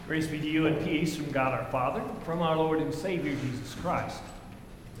Grace be to you and peace from God our Father, from our Lord and Savior Jesus Christ.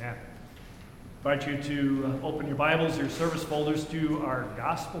 Amen. I invite you to open your Bibles, your service folders, to our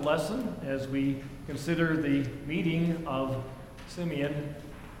gospel lesson as we consider the meeting of Simeon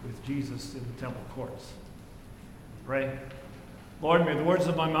with Jesus in the temple courts. Pray. Lord, may the words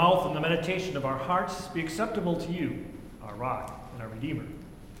of my mouth and the meditation of our hearts be acceptable to you, our rock and our Redeemer.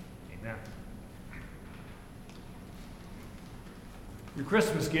 Amen. Your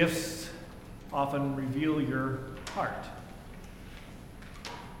Christmas gifts often reveal your heart.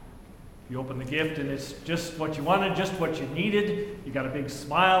 You open the gift and it's just what you wanted, just what you needed. You got a big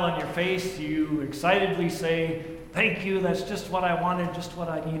smile on your face. You excitedly say, "Thank you, that's just what I wanted, just what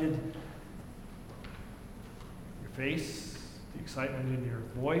I needed." Your face, the excitement in your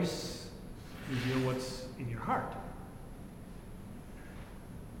voice, reveal what's in your heart.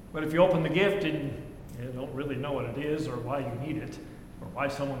 But if you open the gift and you don't really know what it is or why you need it, or why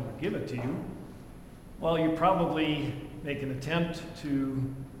someone would give it to you, well, you probably make an attempt to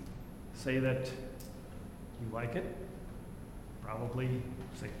say that you like it, probably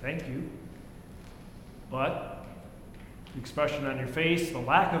say thank you, but the expression on your face, the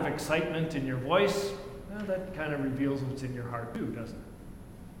lack of excitement in your voice, well, that kind of reveals what's in your heart too, doesn't it?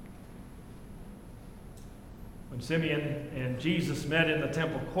 When Simeon and Jesus met in the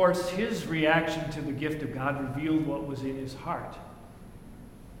temple courts, his reaction to the gift of God revealed what was in his heart.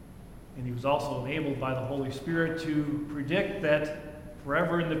 And he was also enabled by the Holy Spirit to predict that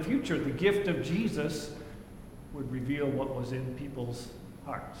forever in the future, the gift of Jesus would reveal what was in people's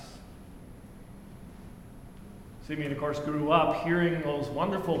hearts. Simeon, of course, grew up hearing those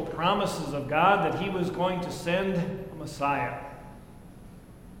wonderful promises of God that he was going to send a Messiah.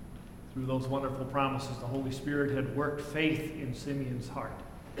 Through those wonderful promises, the Holy Spirit had worked faith in Simeon's heart.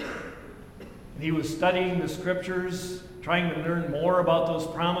 And he was studying the Scriptures, trying to learn more about those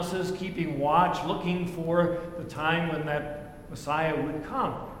promises, keeping watch, looking for the time when that Messiah would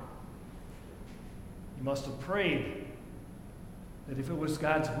come. He must have prayed that if it was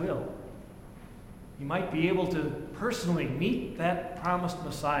God's will, he might be able to personally meet that promised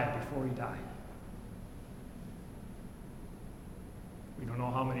Messiah before he died. We don't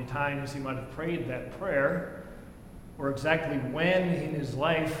know how many times he might have prayed that prayer, or exactly when in his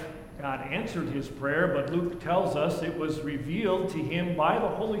life God answered his prayer, but Luke tells us it was revealed to him by the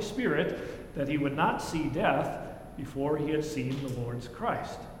Holy Spirit that he would not see death before he had seen the Lord's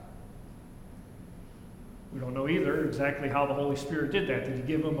Christ. We don't know either exactly how the Holy Spirit did that. Did he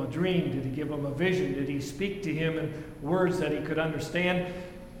give him a dream? Did he give him a vision? Did he speak to him in words that he could understand?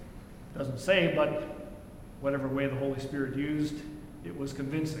 Doesn't say, but whatever way the Holy Spirit used, it was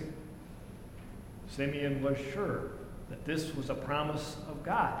convincing. Simeon was sure that this was a promise of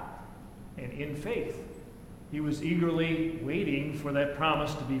God. And in faith, he was eagerly waiting for that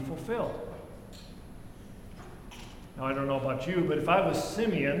promise to be fulfilled. Now, I don't know about you, but if I was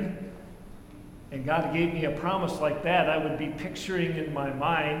Simeon and God gave me a promise like that, I would be picturing in my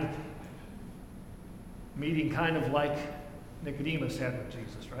mind meeting kind of like Nicodemus had with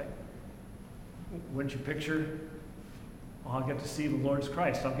Jesus, right? Wouldn't you picture, oh, I'll get to see the Lord's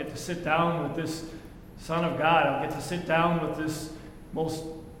Christ. I'll get to sit down with this Son of God. I'll get to sit down with this most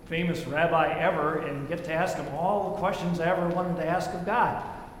famous rabbi ever and get to ask him all the questions I ever wanted to ask of God.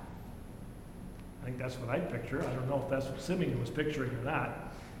 I think that's what I'd picture. I don't know if that's what Simeon was picturing or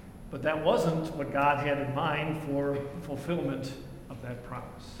not. But that wasn't what God had in mind for the fulfillment of that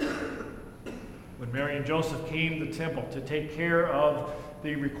promise. When Mary and Joseph came to the temple to take care of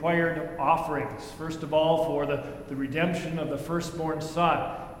the required offerings, first of all for the redemption of the firstborn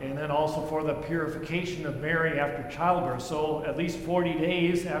son, and then also for the purification of Mary after childbirth. So at least 40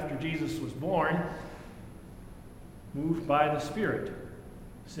 days after Jesus was born, moved by the Spirit,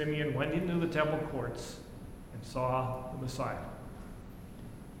 Simeon went into the temple courts and saw the Messiah.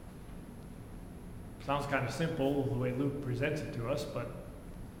 Sounds kind of simple the way Luke presents it to us, but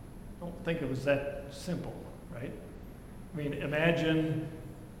I don't think it was that simple, right? I mean, imagine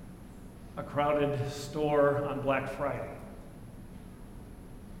a crowded store on Black Friday,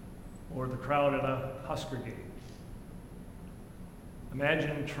 or the crowd at a Husker game.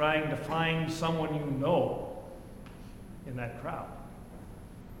 Imagine trying to find someone you know in that crowd.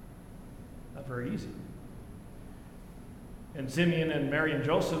 Not very easy. And Simeon and Mary and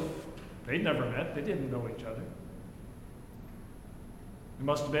Joseph, they'd never met. They didn't know each other. There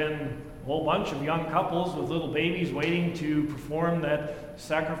must have been a whole bunch of young couples with little babies waiting to perform that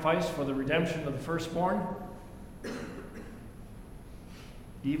sacrifice for the redemption of the firstborn.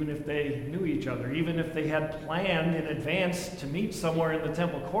 Even if they knew each other, even if they had planned in advance to meet somewhere in the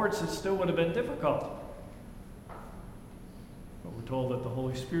temple courts, it still would have been difficult. But we're told that the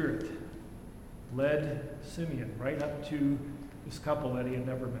Holy Spirit led Simeon right up to this couple that he had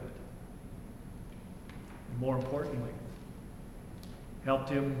never met. And more importantly, helped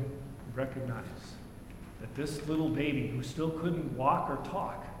him recognize that this little baby who still couldn't walk or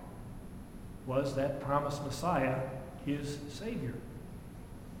talk was that promised Messiah, his Savior.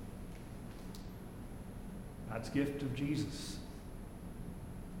 God's gift of Jesus.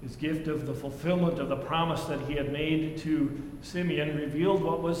 His gift of the fulfillment of the promise that he had made to Simeon revealed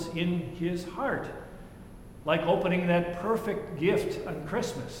what was in his heart. Like opening that perfect gift on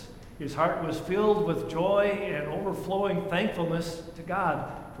Christmas, his heart was filled with joy and overflowing thankfulness to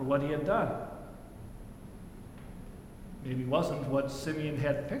God for what he had done. Maybe wasn't what Simeon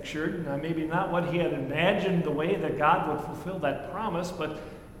had pictured, maybe not what he had imagined the way that God would fulfill that promise, but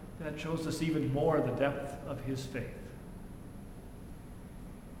that shows us even more the depth of his faith.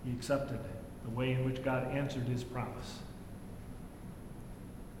 He accepted the way in which God answered his promise.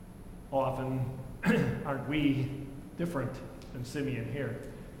 How often aren't we different than Simeon here?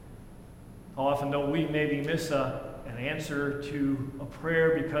 How often don't we maybe miss an answer to a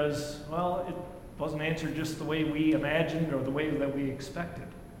prayer because, well, it wasn't answered just the way we imagined or the way that we expected?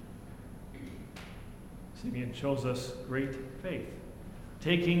 Simeon shows us great faith.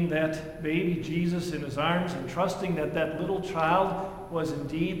 Taking that baby Jesus in his arms and trusting that that little child was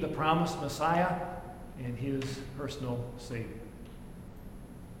indeed the promised Messiah and his personal Savior.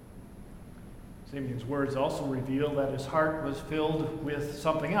 Simeon's words also reveal that his heart was filled with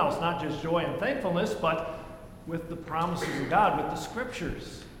something else, not just joy and thankfulness, but with the promises of God, with the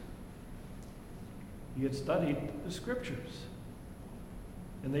Scriptures. He had studied the Scriptures.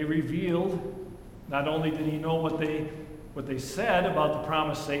 And they revealed, not only did he know what they said about the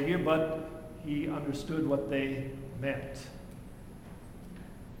promised Savior, but he understood what they meant.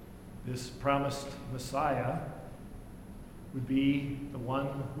 This promised Messiah would be the one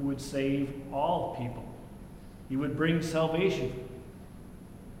who would save all people. He would bring salvation.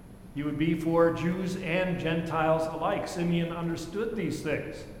 He would be for Jews and Gentiles alike. Simeon understood these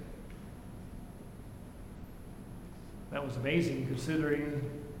things. That was amazing considering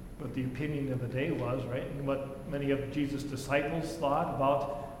what the opinion of the day was, right? And what many of Jesus' disciples thought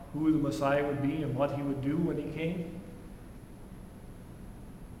about who the Messiah would be and what he would do when he came.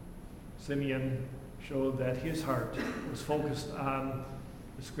 Simeon showed that his heart was focused on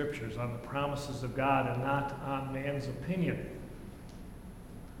the Scriptures, on the promises of God, and not on man's opinion.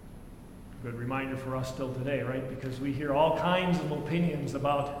 Good reminder for us still today, right? Because we hear all kinds of opinions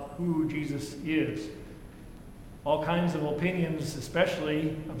about who Jesus is. All kinds of opinions,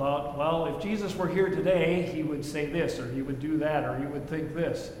 especially about, well, if Jesus were here today, he would say this, or he would do that, or he would think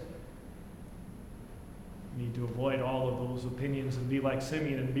this. We need to avoid all of those opinions and be like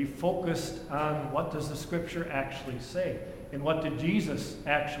Simeon and be focused on what does the Scripture actually say, and what did Jesus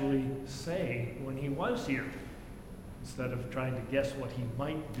actually say when he was here, instead of trying to guess what he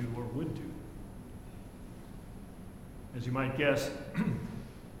might do or would do. As you might guess,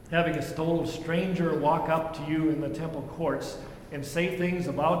 having a total stranger walk up to you in the temple courts and say things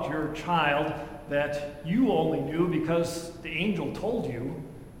about your child that you only knew because the angel told you,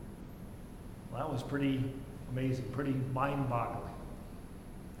 well, that was pretty amazing, pretty mind-boggling.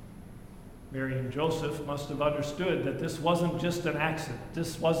 Mary and Joseph must have understood that this wasn't just an accident.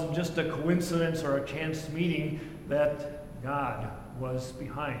 This wasn't just a coincidence or a chance meeting, that God was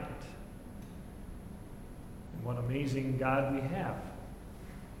behind it. And what amazing God we have.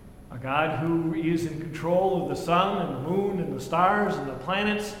 A God who is in control of the sun and the moon and the stars and the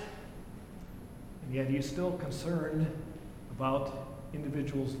planets, and yet he is still concerned about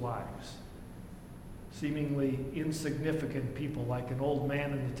individuals' lives. Seemingly insignificant people like an old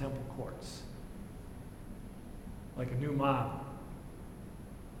man in the temple courts, like a new mom,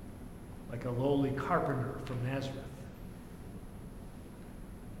 like a lowly carpenter from Nazareth.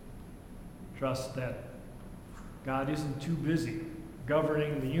 Trust that God isn't too busy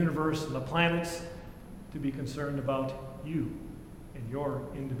governing the universe and the planets to be concerned about you and your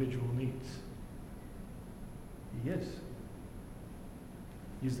individual needs. He is.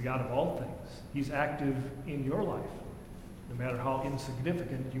 He's the God of all things. He's active in your life. No matter how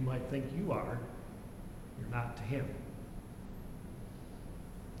insignificant you might think you are, you're not to him.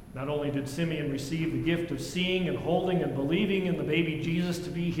 Not only did Simeon receive the gift of seeing and holding and believing in the baby Jesus to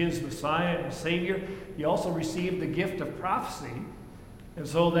be his Messiah and Savior, he also received the gift of prophecy. And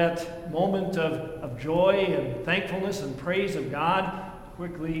so that moment of joy and thankfulness and praise of God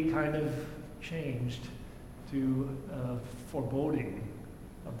quickly kind of changed to foreboding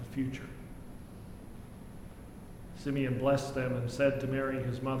of the future. Simeon blessed them and said to Mary,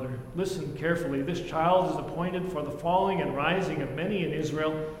 his mother, "Listen carefully. This child is appointed for the falling and rising of many in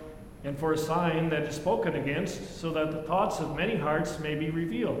Israel, and for a sign that is spoken against, so that the thoughts of many hearts may be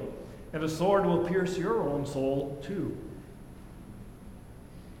revealed. And a sword will pierce your own soul too."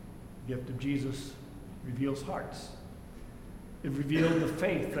 The gift of Jesus reveals hearts. It revealed the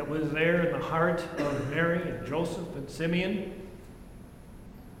faith that was there in the heart of Mary and Joseph and Simeon.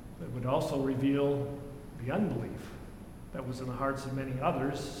 It would also reveal the unbelief that was in the hearts of many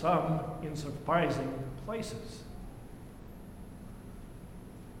others, some in surprising places.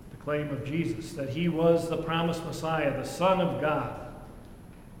 The claim of Jesus that he was the promised Messiah, the Son of God,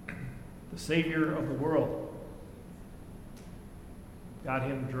 the Savior of the world, got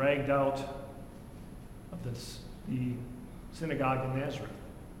him dragged out of the synagogue in Nazareth.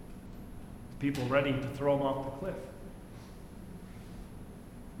 People ready to throw him off the cliff.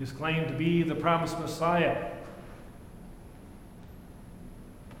 His claim to be the promised Messiah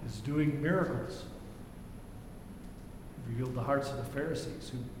is doing miracles. He revealed the hearts of the Pharisees,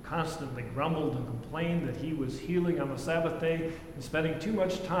 who constantly grumbled and complained that he was healing on the Sabbath day and spending too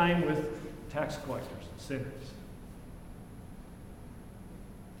much time with tax collectors and sinners.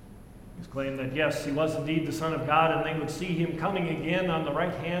 His claim that, yes, he was indeed the Son of God, and they would see him coming again on the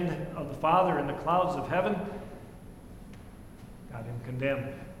right hand of the Father in the clouds of heaven, got him condemned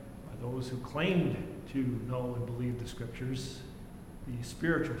by those who claimed to know and believe the Scriptures, the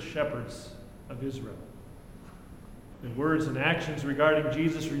spiritual shepherds of Israel. The words and actions regarding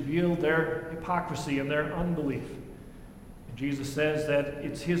Jesus revealed their hypocrisy and their unbelief. And Jesus says that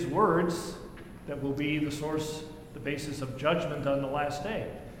it's his words that will be the source, the basis of judgment on the last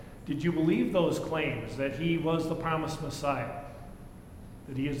day. Did you believe those claims that he was the promised Messiah,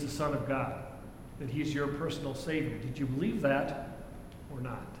 that he is the Son of God, that he's your personal Savior? Did you believe that or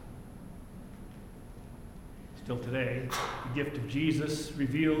not? Still today, the gift of Jesus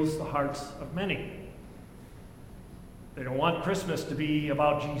reveals the hearts of many. They don't want Christmas to be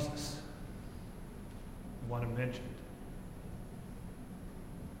about Jesus. They want him mentioned.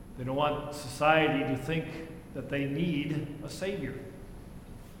 They don't want society to think that they need a Savior.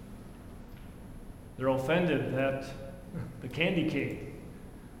 They're offended that the candy cane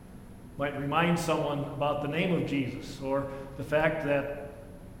might remind someone about the name of Jesus, or the fact that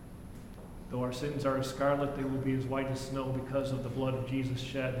though our sins are as scarlet, they will be as white as snow because of the blood of Jesus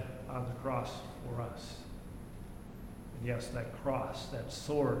shed on the cross for us. And yes, that cross, that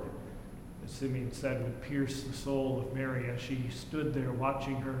sword, as Simeon said, would pierce the soul of Mary as she stood there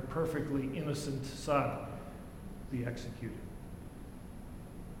watching her perfectly innocent son be executed.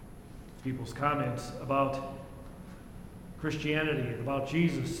 People's comments about Christianity, about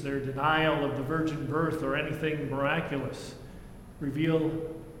Jesus, their denial of the virgin birth or anything miraculous, reveal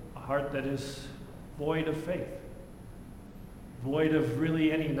a heart that is void of faith, void of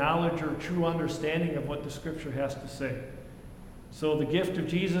really any knowledge or true understanding of what the Scripture has to say. So the gift of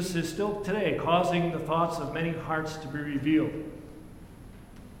Jesus is still today causing the thoughts of many hearts to be revealed.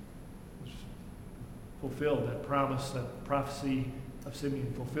 Fulfilled, that promise, that prophecy of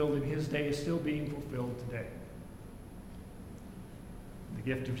Simeon fulfilled in his day is still being fulfilled today. The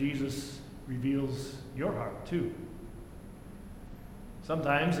gift of Jesus reveals your heart too.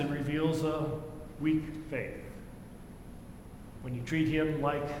 Sometimes it reveals a weak faith. When you treat him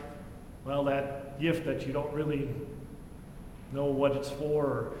like, well, that gift that you don't really know what it's for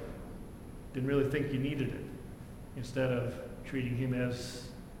or didn't really think you needed it, instead of treating him as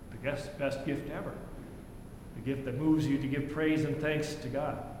the best gift ever. The gift that moves you to give praise and thanks to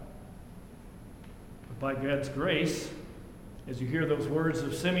God. But by God's grace, as you hear those words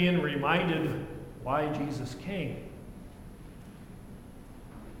of Simeon, reminded why Jesus came.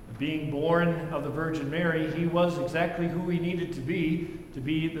 Being born of the Virgin Mary, he was exactly who he needed to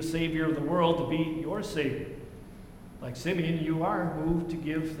be the Savior of the world, to be your Savior. Like Simeon, you are moved to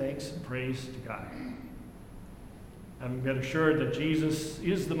give thanks and praise to God. Having been assured that Jesus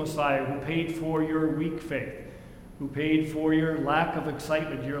is the Messiah who paid for your weak faith, who paid for your lack of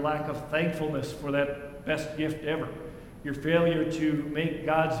excitement, your lack of thankfulness for that best gift ever, your failure to make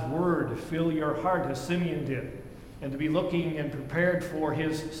God's word fill your heart as Simeon did, and to be looking and prepared for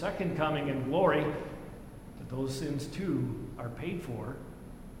his second coming in glory, that those sins too are paid for,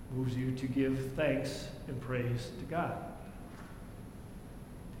 moves you to give thanks and praise to God.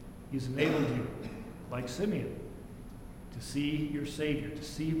 He's enabled you, like Simeon, to see your Savior, to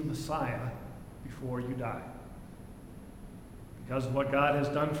see the Messiah before you die. Because of what God has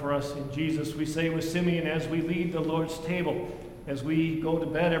done for us in Jesus, we say with Simeon as we lead the Lord's table, as we go to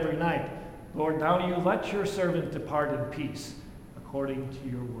bed every night, Lord, now you let your servant depart in peace according to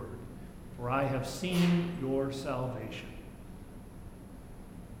your word. for I have seen your salvation.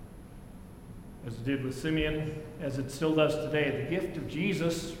 As it did with Simeon, as it still does today, the gift of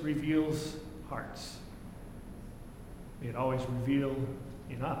Jesus reveals hearts. May it always reveal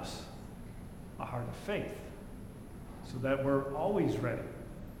in us a heart of faith, so that we're always ready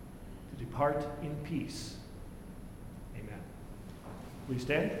to depart in peace. Amen. Please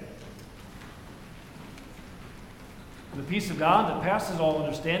stand. The peace of God that passes all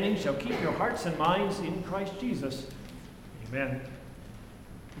understanding shall keep your hearts and minds in Christ Jesus. Amen.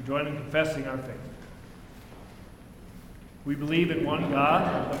 We join in confessing our faith. We believe in one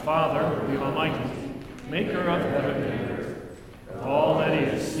God, the Father, the Almighty, maker of heaven and earth, of all that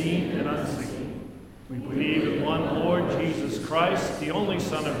is seen and unseen. We believe in one Lord Jesus Christ, the only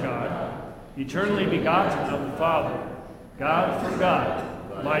Son of God, eternally begotten of the Father, God from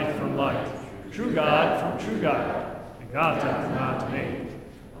God, light from light, true God from true God, begotten, not made,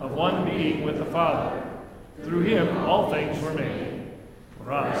 of one being with the Father. Through him all things were made.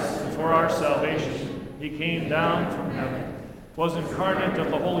 For us, and for our salvation, he came down from heaven, was incarnate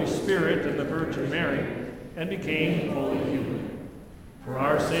of the Holy Spirit and the Virgin Mary, and became fully human. For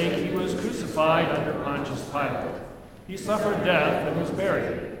our sake he was crucified under Pontius Pilate. He suffered death and was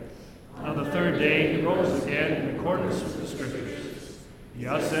buried. On the third day he rose again in accordance with the Scriptures. He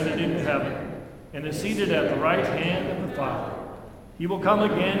ascended into heaven, and is seated at the right hand of the Father. He will come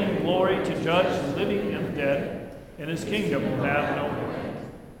again in glory to judge the living and the dead, and his kingdom will have no end.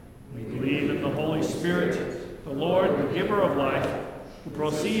 We believe in the Holy Spirit, the Lord, the giver of life, who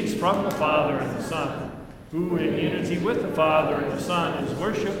proceeds from the Father and the Son, who in unity with the Father and the Son is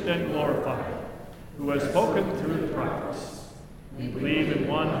worshipped and glorified, who has spoken through the prophets. We believe in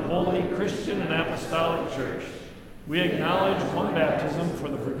one holy Christian and apostolic church. We acknowledge one baptism for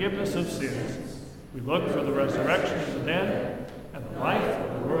the forgiveness of sins. We look for the resurrection of the dead and the life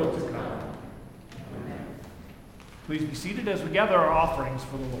of the world to come. Amen. Please be seated as we gather our offerings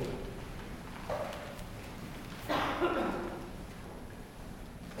for the Lord.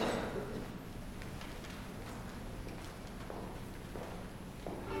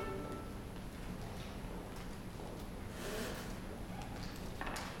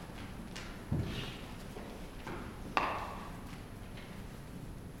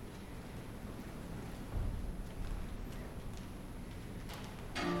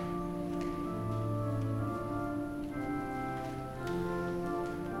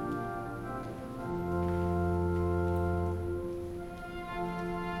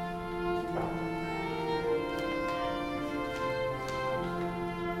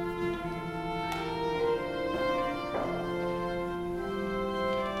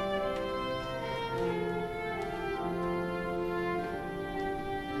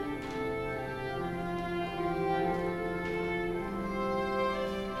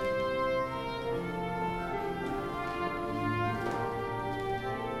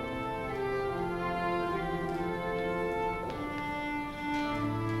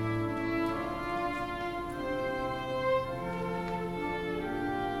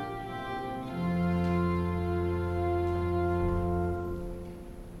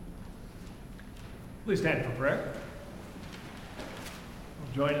 Please stand for prayer.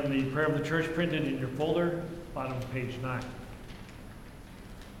 We'll join in the prayer of the church printed in your folder, bottom of page 9.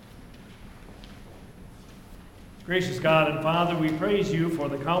 Gracious God and Father, we praise you for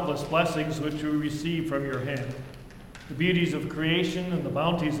the countless blessings which we receive from your hand, the beauties of creation and the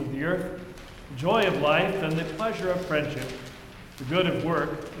bounties of the earth, the joy of life and the pleasure of friendship, the good of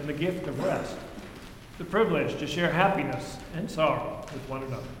work and the gift of rest, the privilege to share happiness and sorrow with one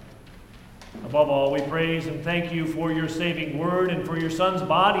another. Above all, we praise and thank you for your saving word and for your Son's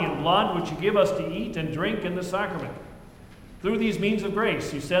body and blood, which you give us to eat and drink in the sacrament. Through these means of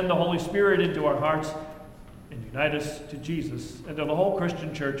grace, you send the Holy Spirit into our hearts and unite us to Jesus and to the whole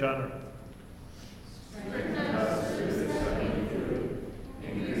Christian church on earth. Strengthen us through this loving food.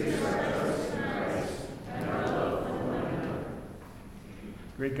 Increase our trust in Christ and our love for one another.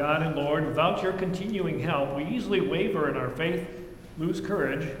 Great God and Lord, without your continuing help, we easily waver in our faith, lose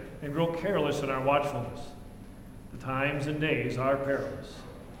courage, and grow careless in our watchfulness. The times and days are perilous.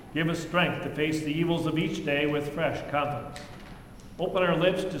 Give us strength to face the evils of each day with fresh confidence. Open our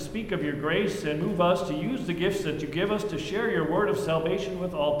lips to speak of your grace and move us to use the gifts that you give us to share your word of salvation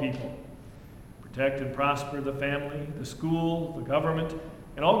with all people. Protect and prosper the family, the school, the government,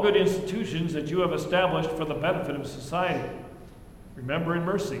 and all good institutions that you have established for the benefit of society. Remember in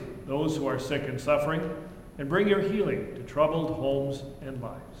mercy those who are sick and suffering, and bring your healing to troubled homes and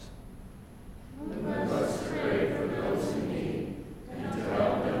lives. Let us pray for those in need and to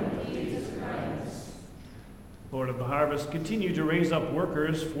help them with deeds of kindness. Lord of the harvest, continue to raise up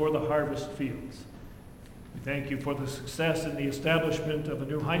workers for the harvest fields. We thank you for the success in the establishment of a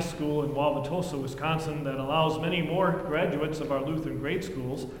new high school in Wauwatosa, Wisconsin that allows many more graduates of our Lutheran grade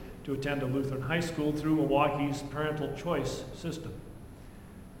schools to attend a Lutheran high school through Milwaukee's parental choice system.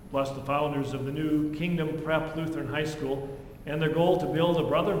 Bless the founders of the new Kingdom Prep Lutheran High School and their goal to build a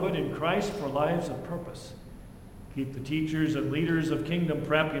brotherhood in Christ for lives of purpose. Keep the teachers and leaders of Kingdom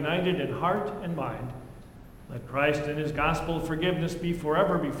Prep united in heart and mind. Let Christ and his gospel of forgiveness be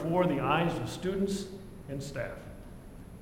forever before the eyes of students and staff.